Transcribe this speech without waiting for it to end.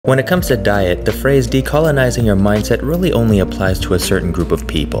When it comes to diet, the phrase decolonizing your mindset really only applies to a certain group of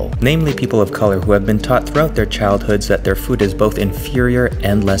people, namely people of color who have been taught throughout their childhoods that their food is both inferior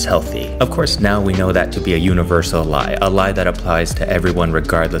and less healthy. Of course, now we know that to be a universal lie, a lie that applies to everyone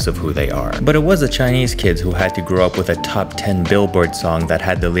regardless of who they are. But it was the Chinese kids who had to grow up with a top 10 Billboard song that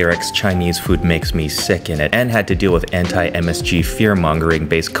had the lyrics "Chinese food makes me sick" in it, and had to deal with anti-MSG fear-mongering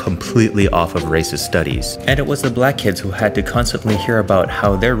based completely off of racist studies. And it was the black kids who had to constantly hear about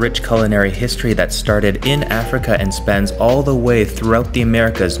how their rich culinary history that started in Africa and spans all the way throughout the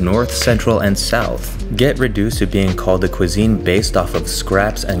Americas, North, Central, and South, get reduced to being called a cuisine based off of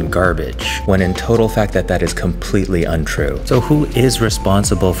scraps and garbage, when in total fact that is completely untrue. So who is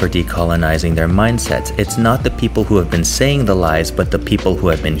responsible for decolonizing their mindsets? It's not the people who have been saying the lies, but the people who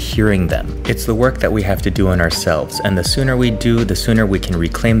have been hearing them. It's the work that we have to do on ourselves, and the sooner we do, the sooner we can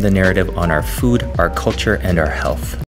reclaim the narrative on our food, our culture, and our health.